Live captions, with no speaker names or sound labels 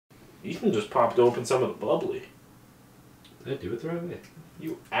You can just popped open some of the bubbly. Did I do it the right way?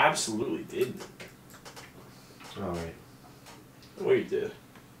 You absolutely didn't. Alright. Well, you did.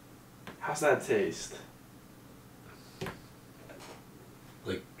 How's that taste?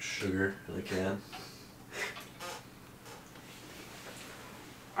 Like sugar in a can.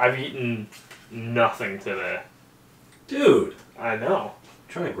 I've eaten nothing today. Dude! I know.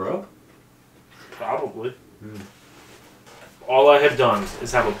 Trying to grow up? Probably. All I have done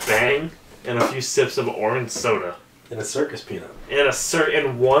is have a bang and a few sips of orange soda. And a circus peanut.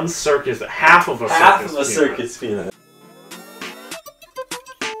 And one circus, half of a circus peanut.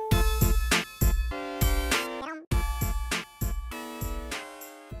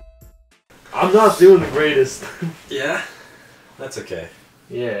 I'm not doing the greatest. Yeah? That's okay.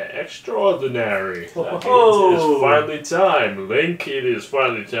 Yeah, extraordinary. Ho, ho, It ho. is finally time, Link. It is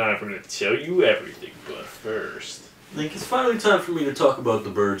finally time for me to tell you everything. But first, Link, it's finally time for me to talk about the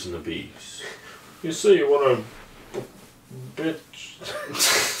birds and the bees. you say you want to, bitch.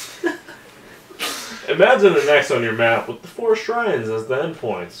 Imagine an X on your map with the 4 shrines as the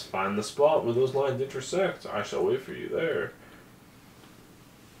endpoints. Find the spot where those lines intersect. I shall wait for you there.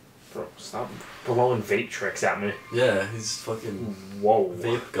 Bro, stop blowing vape tricks at me. Yeah, he's fucking Whoa.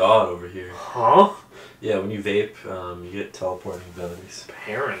 vape god over here. Huh? Yeah, when you vape, you get teleporting abilities.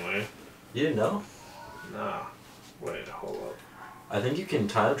 Apparently. You didn't know? Nah. Wait, hold up. I think you can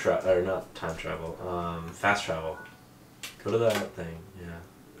time travel, or not time travel, fast travel. Go to that thing, yeah.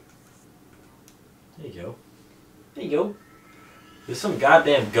 There you go. There you go. There's some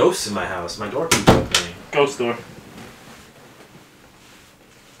goddamn ghosts in my house. My door keeps opening. Ghost door.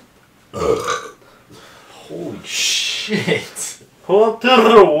 Holy shit. Pull up to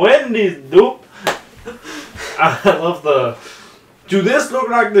the Wendy's, dude. I love the... Do this look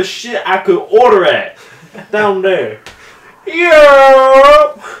like the shit I could order at? Down there.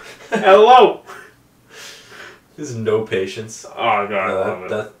 Yo! Hello. There's no patience. Oh, God, I love No, it.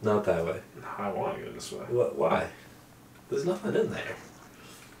 that's not that way. I want to go this way. Why? There's nothing in there.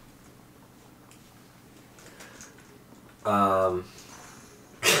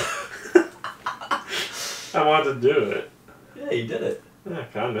 I want to do it. Yeah, you did it. Yeah,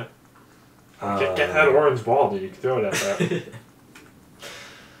 kinda. Get that orange ball, dude. You can throw it at that.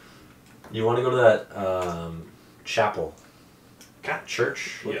 You want to go to that chapel? God.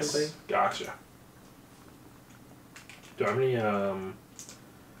 Church? Yes. Thing? Gotcha. Do I have any,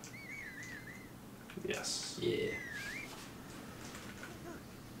 Yes. Yeah.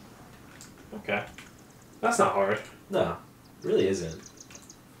 Okay. That's not hard. No, really isn't.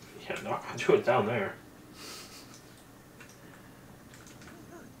 Yeah, no, I can do it down there.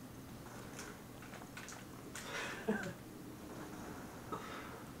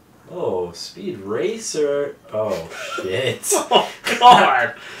 Oh, Speed Racer. Oh, shit. Oh,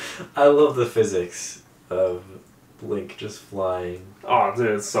 God! I love the physics of Link just flying Oh,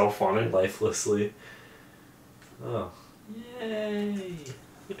 dude, it's so funny. lifelessly. Oh. Yay.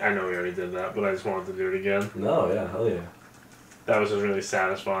 I know we already did that, but I just wanted to do it again. No, yeah, hell yeah. That was just really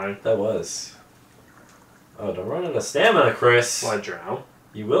satisfying. That was. Oh, don't run out of stamina, Chris. Will I drown?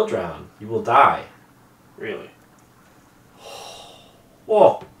 You will drown. You will die. Really?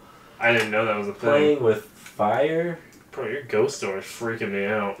 Whoa. I didn't know that was a thing. Playing with fire? Bro, your ghost door is freaking me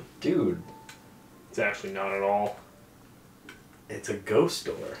out. Dude, It's actually not at all. it's a ghost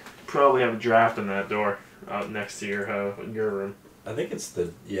door. Probably have a draft in that door out next to your room. I think it's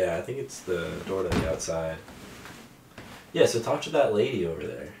the door to the outside. Yeah, so talk to that lady over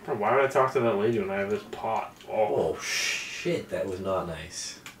there. Bro, why would I talk to that lady when I have this pot? Oh shit, that was not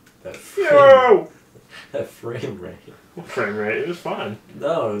nice. That frame rate. Frame rate, it was fine.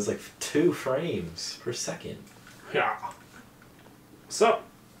 No, it was like 2 frames per second. Yeah. What's up?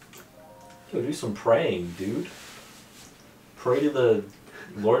 Yo, do some praying, dude. Pray to the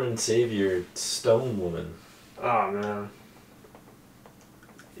Lord and Savior Stone Woman. Oh, man.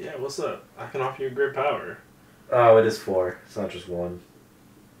 Yeah, what's up? I can offer you a great power. Oh, it is 4. It's not just 1.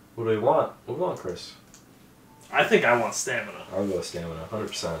 What do we want? What do we want, Chris? I think I want stamina. I'll go with stamina,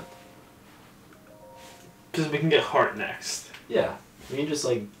 100%. Because we can get heart next. Yeah, we can just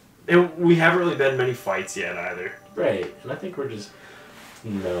like... And we haven't really been many fights yet either. Right, and I think we're just...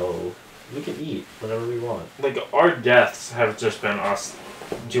 No. We can eat whenever we want. Like, our deaths have just been us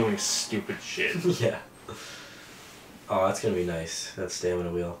doing stupid shit. Yeah. Oh, that's gonna be nice. That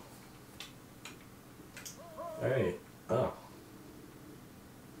stamina wheel. Alright. Oh.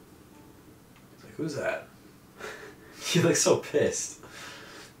 It's like, who's that? He looks so pissed.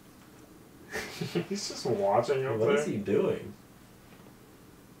 He's just watching up What there. is he doing?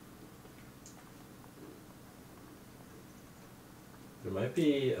 There might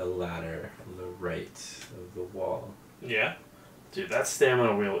be a ladder on the right of the wall. Yeah. Dude, that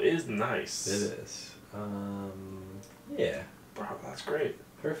stamina wheel is nice. It is. Yeah. Bro, that's great.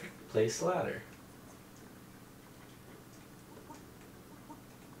 Perfect place ladder.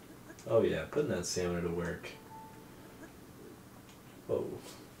 Oh yeah, putting that stamina to work. Whoa.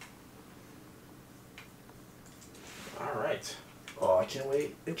 Alright. Oh, I can't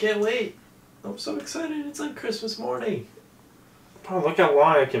wait. I can't wait. I'm so excited. It's like Christmas morning. Bro, look how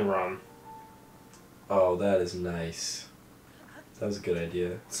long I can run. Oh, that is nice. That was a good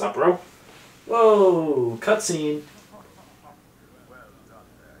idea. What's up, bro? Whoa! Cutscene.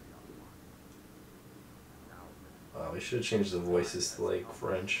 Oh, we should have changed the voices to like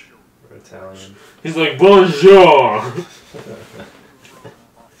French or Italian. He's like, bonjour!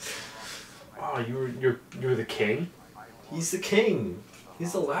 Oh, you're the king? He's the king.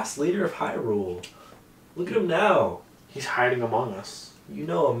 He's the last leader of Hyrule. Look at him now. He's hiding among us. You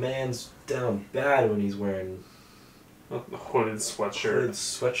know a man's down bad when he's wearing A hooded sweatshirt. hooded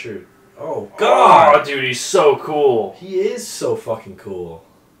sweatshirt. Oh God! Oh, dude, he's so cool. He is so fucking cool.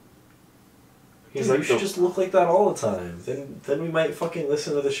 He's Dude, like you should just look like that all the time. Then we might fucking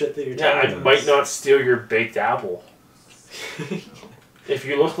listen to the shit that you're telling I us. might not steal your baked apple. If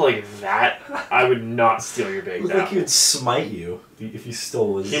you look like that, I would not steal your baked Look apple. like he would smite you if you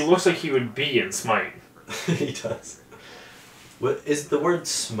stole his. He looks like he would be in Smite. He does. What is the word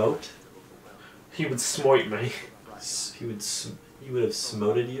smote? He would smote me. He would have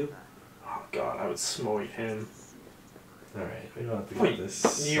smoted you. Oh god, I would smote him. All right, we don't have to Wait, get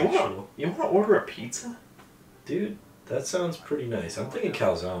this. you want to order a pizza? Dude, that sounds pretty nice. I'm thinking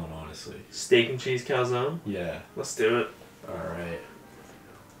calzone, honestly. Steak and cheese calzone? Yeah. Let's do it. All right.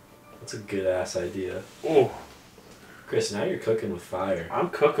 That's a good ass idea. Oh, Chris, now you're cooking with fire.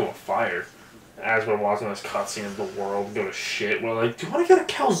 I'm cooking with fire. As we're watching this cutscene of the world go to shit, we're like, do you want to get a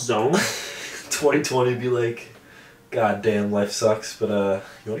calzone? 2020 be like, God damn, life sucks, but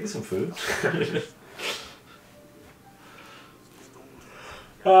you want to get some food?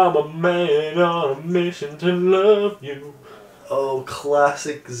 I'm a man on a mission to love you. Oh,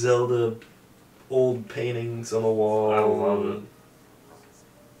 classic Zelda old paintings on the wall. I love it.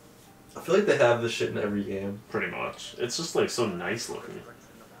 I feel like they have this shit in every game. Pretty much. It's just like so nice looking.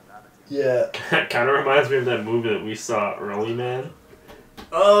 Yeah. That kind of reminds me of that movie that we saw early, man.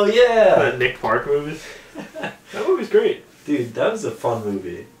 Oh, yeah! That Nick Park movie. That movie's great. Dude, that was a fun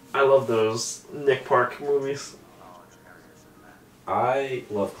movie. I love those Nick Park movies. I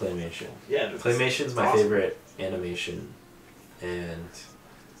love claymation. Yeah, Claymation's my awesome. favorite animation, and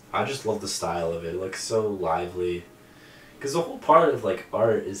I just love the style of it. It looks so lively. Because the whole part of like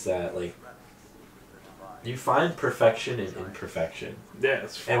art is that like you find perfection in imperfection. Yeah,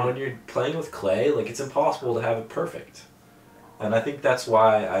 it's fun. And when you're playing with clay, like it's impossible to have it perfect. And I think that's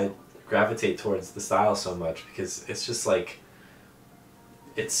why I gravitate towards the style so much, because it's just like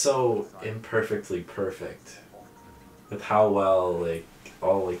it's so imperfectly perfect with how well like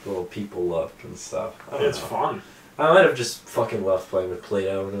all like little people look and stuff. It's fun. I might have just fucking loved playing with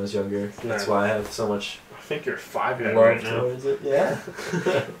Play-Doh when I was younger. That's why I have so much I think you're 5 love right now. towards it. Yeah.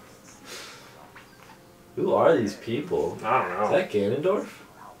 Who are these people? I don't know. Is that Ganondorf?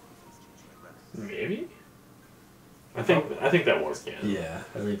 Maybe? I think that was Ganon. Yeah,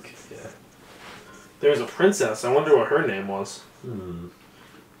 I think, yeah. There's a princess. I wonder what her name was.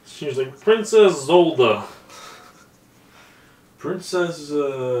 She was like, Princess Zelda. Princess,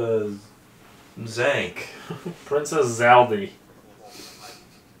 Zank. Princess Zaldi.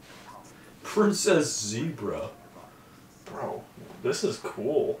 Princess Zebra. Bro, this is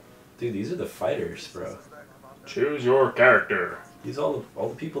cool. Dude, these are the fighters, bro. Choose your character. These are all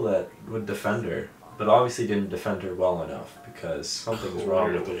the people that would defend her, but obviously didn't defend her well enough because something's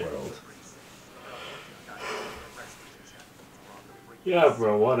wrong with the Clearly. world. Yeah,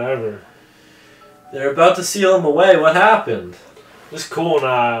 bro, whatever. They're about to seal him away. What happened? It's cool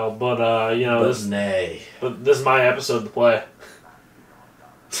now, but you know, But nay. this is my episode to play.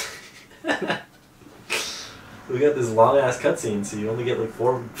 We got this long ass cutscene, so you only get like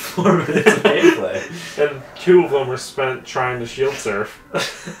four minutes of gameplay. And 2 of them were spent trying to shield surf.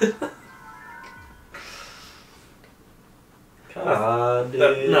 Come on,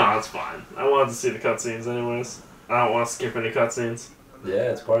 dude. No, it's fine. I wanted to see the cutscenes anyways. I don't want to skip any cutscenes.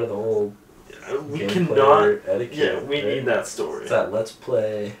 Yeah, it's part of the whole We gameplay cannot. etiquette. Yeah, we right? need that story. It's that let's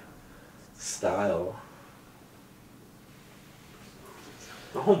play style.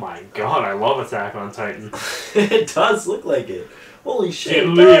 Oh my god, I love Attack on Titan. It does look like it. Holy shit,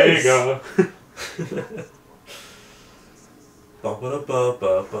 it does. Diego.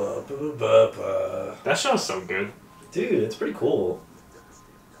 Ba-ba-da-ba-ba-ba-ba-ba-ba. That show's so good. Dude, it's pretty cool.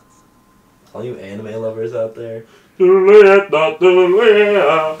 All you anime lovers out there. That's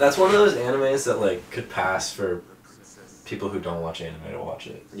one of those animes that like could pass for people who don't watch anime to watch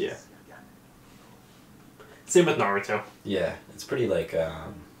it. Yeah. Same with Naruto. Yeah, it's pretty like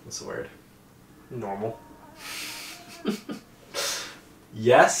what's the word? Normal.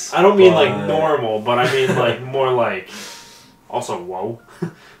 Yes. I don't mean like normal, but I mean like more like also whoa.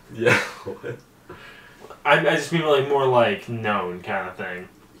 Yeah. I just mean like more like known kind of thing.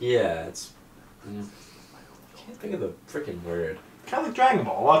 Yeah, it's. I can't think of the freaking word. Kind of like Dragon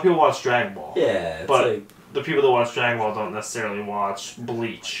Ball. A lot of people watch Dragon Ball. Yeah, it's but like, the people that watch Dragon Ball don't necessarily watch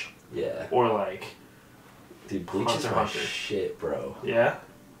Bleach. Yeah. Or like. Dude, Bleach is my shit, bro. Yeah?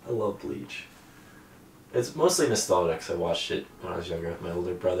 I love Bleach. It's mostly nostalgic because I watched it when I was younger with my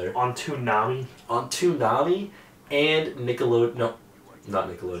older brother. On Toonami? On Toonami and Nickelodeon. No, not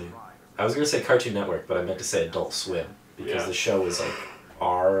Nickelodeon. I was going to say Cartoon Network, but I meant to say Adult Swim. Because the show was like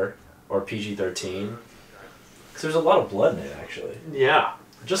R or PG-13. Because there's a lot of blood in it, actually. Yeah.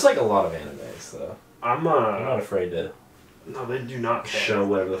 Just like a lot of animes, though. I'm not afraid to... No, they do not care. Show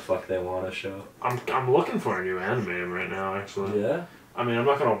whatever the fuck they want to show. I'm looking for a new anime right now, actually. Yeah? I mean, I'm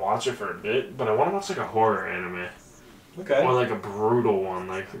not going to watch it for a bit, but I want to watch like a horror anime. Okay. Or like a brutal one,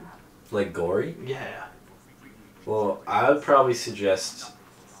 like... Like gory? Yeah. Well, I would probably suggest...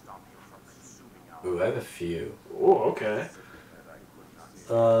 Ooh, I have a few. Oh, okay.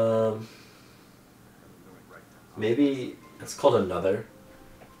 Maybe it's called Another.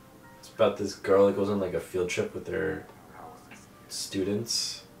 It's about this girl that goes on like a field trip with her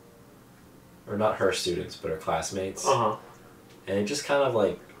students. Or not her students, but her classmates. Uh-huh. And it just kind of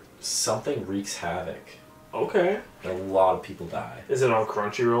like, something wreaks havoc. Okay. And a lot of people die. Is it on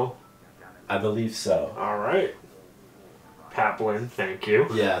Crunchyroll? I believe so. Alright. Paplin, thank you.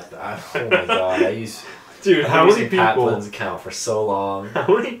 Yeah, oh my god, I use... Dude, how many people... Paplin's account for so long. How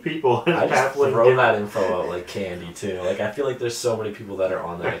many people has I just Paplin throw that info out like candy, too. Like, I feel like there's so many people that are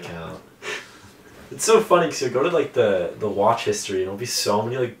on that account. It's so funny, because you go to, like, the watch history, and it'll be so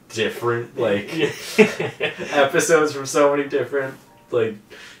many, like, different, like, episodes from so many different, like,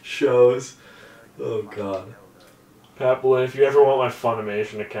 shows. Oh, God. Paplin, if you ever want my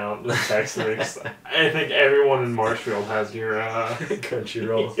Funimation account, just text me. I think everyone in Marshfield has your,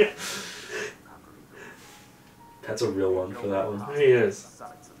 Crunchyroll. Yeah. That's a real one for that one. He is.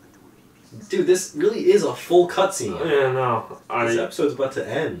 Dude, this really is a full cutscene. Yeah, no. This episode's about to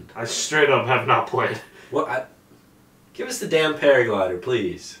end. I straight up have not played. What? Give us the damn paraglider,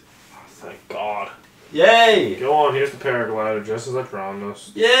 please. Oh, thank God. Yay! Go on, here's the paraglider, just as I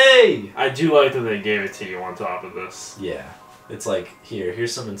promised. Yay! I do like that they gave it to you on top of this. Yeah. It's like,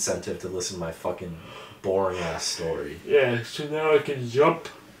 here's some incentive to listen to my fucking boring-ass story. Yeah, so now I can jump.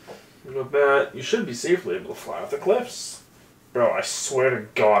 With that, you should be safely able to fly off the cliffs. Bro, I swear to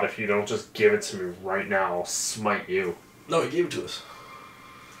God, if you don't just give it to me right now, I'll smite you. No, he gave it to us.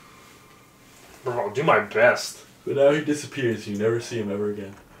 Bro, I'll do my best. But now he disappears, you never see him ever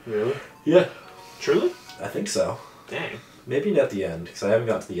again. Really? Yeah. Truly? I think so. Dang. Maybe not the end, because I haven't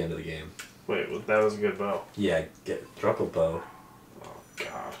got to the end of the game. Wait, well, that was a good bow. Yeah, drop a bow. Oh,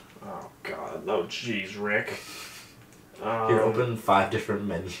 God. Oh, God. No, jeez, Rick. Here, open 5 different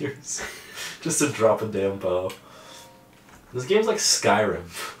menus. Just to drop a damn bow. This game's like Skyrim.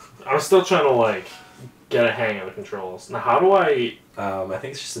 I'm still trying to, like, get a hang of the controls. Now, how do I... I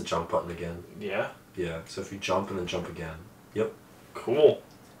think it's just the jump button again. Yeah? Yeah, so if you jump and then jump again. Yep. Cool.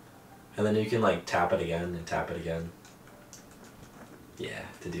 And then you can, like, tap it again and tap it again. Yeah,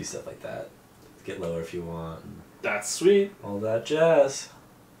 to do stuff like that. Get lower if you want. That's sweet. All that jazz.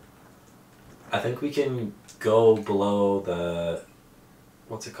 I think we can go below the...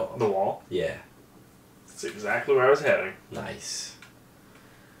 What's it called? The wall? Yeah. That's exactly where I was heading. Nice.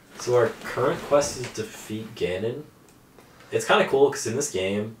 So our current quest is defeat Ganon. It's kind of cool because in this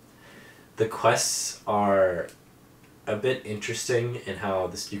game, the quests are a bit interesting in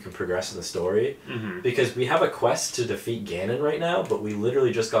how you can progress in the story. Mm-hmm. Because we have a quest to defeat Ganon right now, but we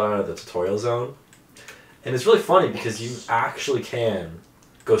literally just got out of the tutorial zone. And it's really funny because you actually can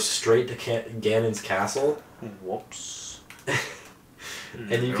go straight to Ganon's castle. Whoops.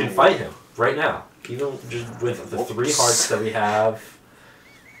 And you can fight him right now. Even just with the 3 hearts that we have.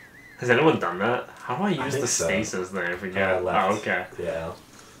 Has anyone done that? How do I use the so. stasis thing? I forget. Left. Oh, okay. Yeah.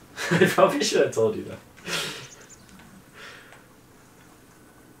 I probably should have told you that.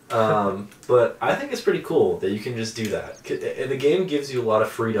 But I think it's pretty cool that you can just do that. The game gives you a lot of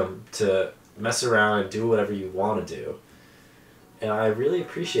freedom to mess around and do whatever you want to do. And I really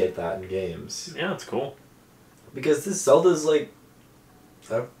appreciate that in games. Yeah, it's cool. Because this Zelda's like...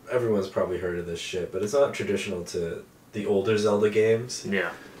 Everyone's probably heard of this shit, but it's not traditional to the older Zelda games.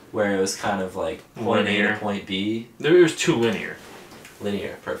 Yeah. where it was kind of like point A to point B. There was too linear.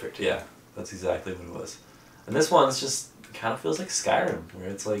 Linear, perfect. Yeah, that's exactly what it was. And this one's just kind of feels like Skyrim, where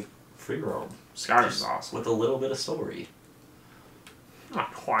it's like free roam. Skyrim's awesome with a little bit of story. I'm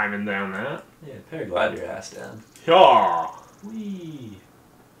not climbing down that. Yeah, paraglide your ass down. Yeah. Whee.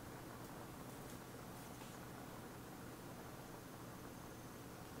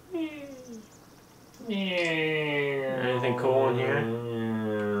 Anything cool in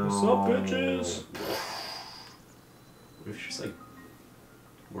here? What's up, bitches? We've just like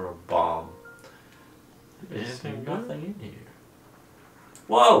we're a bomb. There's Anything nothing in here.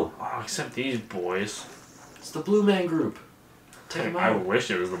 Whoa! Oh, except these boys. It's the Blue Man Group. Take him I out. wish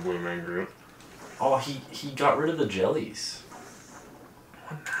it was the Blue Man Group. Oh, he got rid of the jellies.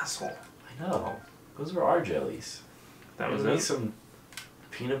 What an asshole. I know. Those were our jellies. That was Make it? some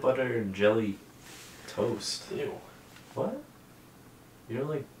peanut butter and jelly toast. Ew. What? You don't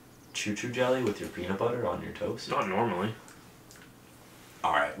like choo-choo jelly with your peanut butter on your toast? Not normally.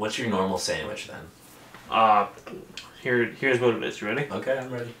 Alright, what's your normal sandwich then? Here's what it is. You ready? Okay,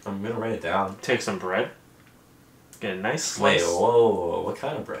 I'm ready. I'm gonna write it down. Take some bread. Get a nice slice. Wait, whoa, what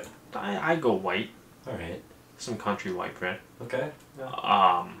kind of bread? I go white. Alright. Some country white bread. Okay.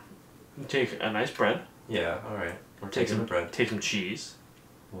 Take a nice bread. Yeah, alright. We're Take taking some the bread. Take some cheese.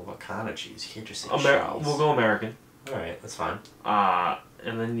 Well, what kind of cheese? You can't just say cheese. We'll go American. Alright, that's fine.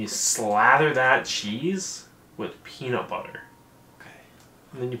 And then you slather that cheese with peanut butter. Okay.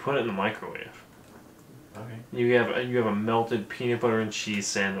 And then you put it in the microwave. Okay. You have a melted peanut butter and cheese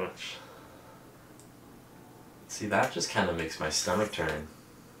sandwich. See, that just kind of makes my stomach turn.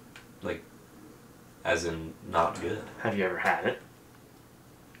 Like, as in, not good. Have you ever had it?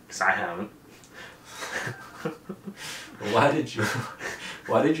 Because I haven't. Why did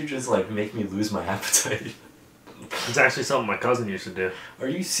you just, like, make me lose my appetite? It's actually something my cousin used to do. Are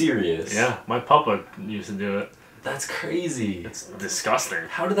you serious? Yeah, my papa used to do it. That's crazy. It's disgusting.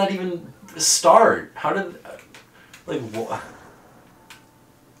 How did that even start? How did, like, what?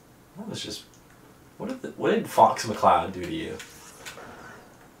 That was just, what did Fox McCloud do to you?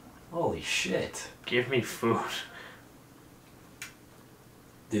 Holy shit. Give me food.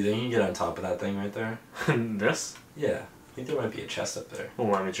 Do you think you can get on top of that thing right there? This? Yeah. I think there might be a chest up there. Well,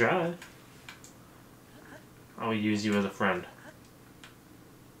 let me try. I'll use you as a friend.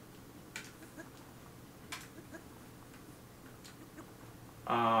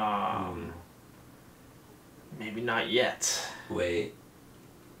 Maybe not yet. Wait.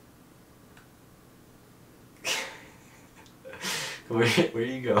 Where are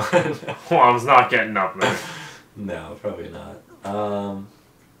you going? Oh, I was not getting up there. No, probably not.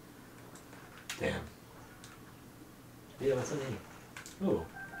 Damn. Yeah, what's in here? Ooh.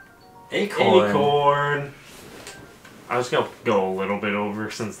 Acorn. Acorn. I was gonna go a little bit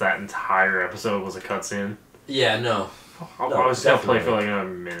over since that entire episode was a cutscene. Yeah, no. I was gonna play for like a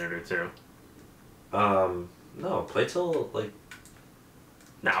minute or two. No, play till like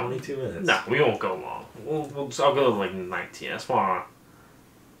 22 minutes. No, we won't go long. I'll go to like 19. I just wanna.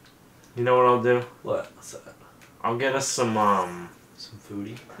 You know what I'll do? What's that? I'll get us some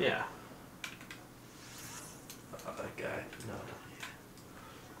foodie? Yeah. Oh, that guy. No.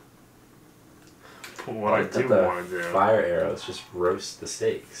 What I do want to do. Fire arrows just roast the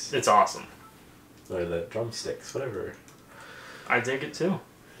steaks. It's awesome. Or the drumsticks, whatever. I dig it too.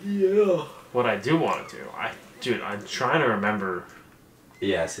 Yeah. What I do want to do, dude, I'm trying to remember.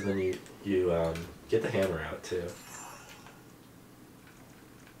 Yeah, so then you get the hammer out too.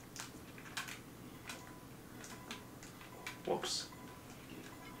 Whoops.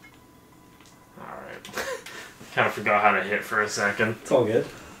 Alright. Kind of forgot how to hit for a second. It's all good.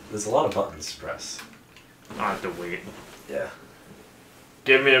 There's a lot of buttons to press. I'll have to wait. Yeah.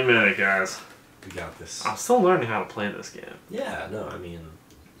 Give me a minute, guys. We got this. I'm still learning how to play this game. Yeah, no, I mean...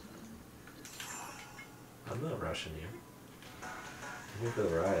 I'm not rushing you. Give me the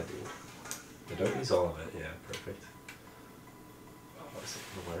ride, dude. But don't use all of it. Yeah, perfect. Oh, is it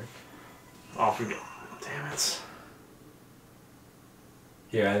gonna work? Oh, forget. Damn it.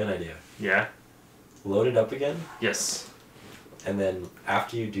 Here, I have an idea. Yeah? Load it up again, Yes. and then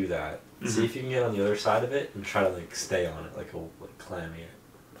after you do that, see if you can get on the other side of it and try to like stay on it, like clamming it.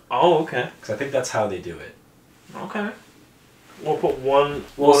 Oh, okay. Because I think that's how they do it. Okay. We'll put one...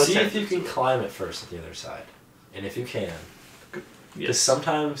 Well, one see if you attention can climb it first on the other side. And if you can. Because Yes.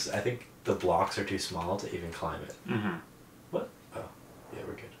 sometimes I think the blocks are too small to even climb it. Mm-hmm. What? Oh, yeah,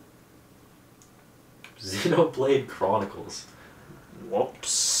 we're good. Xenoblade Chronicles.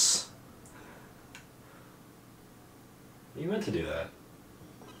 Whoops. You meant to do that.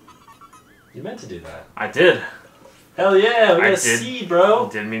 You meant to do that. I did. Hell yeah, we got I a did- seed, bro.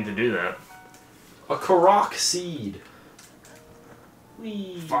 Didn't mean to do that. A Korok seed.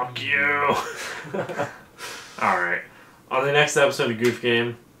 Whee. Fuck you. Alright. On the next episode of Goof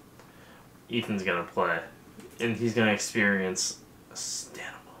Game, Ethan's gonna play. And he's gonna experience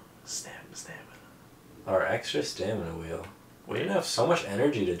stamina. Our extra stamina wheel. We didn't have so much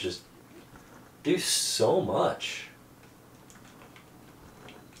energy to just do so much.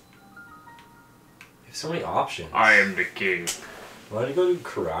 We have so many options. I am the king. Want to go do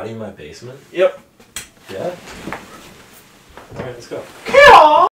karate in my basement? Yep. Yeah? Alright, let's go.